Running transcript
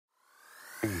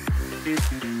Here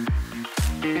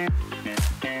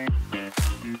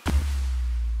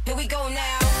we go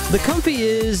now. The Comfy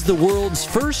is the world's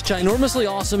first ginormously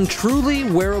awesome, truly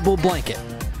wearable blanket.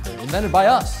 Invented by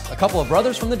us, a couple of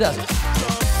brothers from the desert.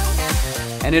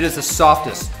 And it is the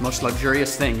softest, most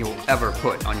luxurious thing you will ever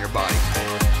put on your body.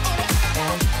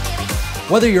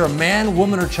 Whether you're a man,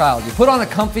 woman, or child, you put on a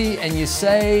Comfy and you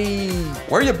say,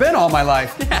 "Where you been all my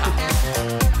life?" Yeah.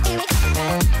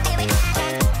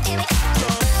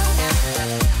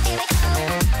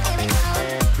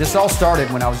 This all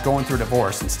started when I was going through a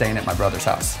divorce and staying at my brother's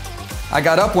house. I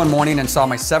got up one morning and saw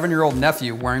my 7-year-old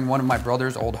nephew wearing one of my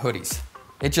brother's old hoodies.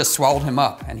 It just swallowed him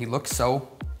up, and he looked so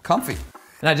comfy.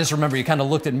 and I just remember you kind of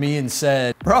looked at me and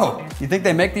said, "Bro, you think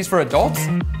they make these for adults?"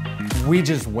 We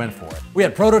just went for it. We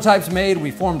had prototypes made, we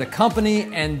formed a company,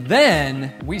 and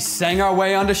then we sang our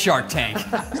way onto Shark Tank.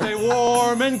 Stay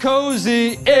warm and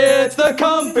cozy, it's the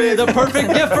Comfy, the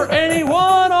perfect gift for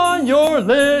anyone on your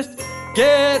list.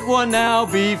 Get one now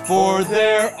before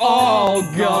they're all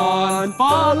gone.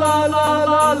 Fa la la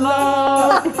la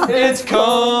la, it's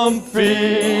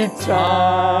Comfy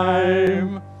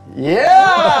time.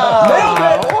 Yeah!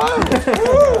 Nailed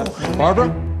it!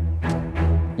 Barbara?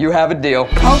 You have a deal.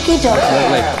 Okie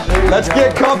dokie. Let's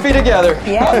get comfy together.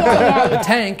 Yeah. The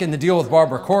tank and the deal with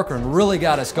Barbara Corcoran really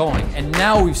got us going, and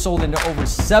now we've sold into over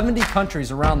 70 countries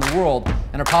around the world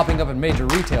and are popping up in major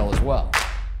retail as well.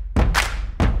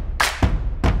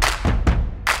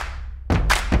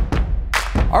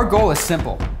 Our goal is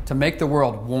simple, to make the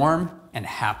world warm and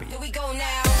happy. Here we go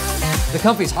now. The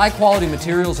Comfy's high quality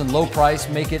materials and low price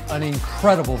make it an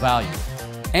incredible value.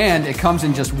 And it comes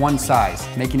in just one size,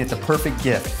 making it the perfect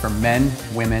gift for men,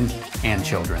 women, and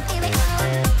children. Here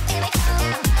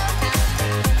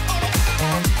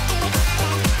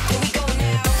we go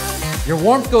now. Your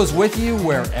warmth goes with you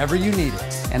wherever you need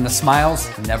it. And the smiles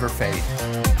never fade.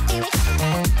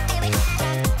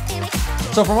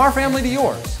 So from our family to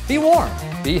yours, be warm,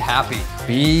 Be happy.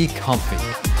 be comfy.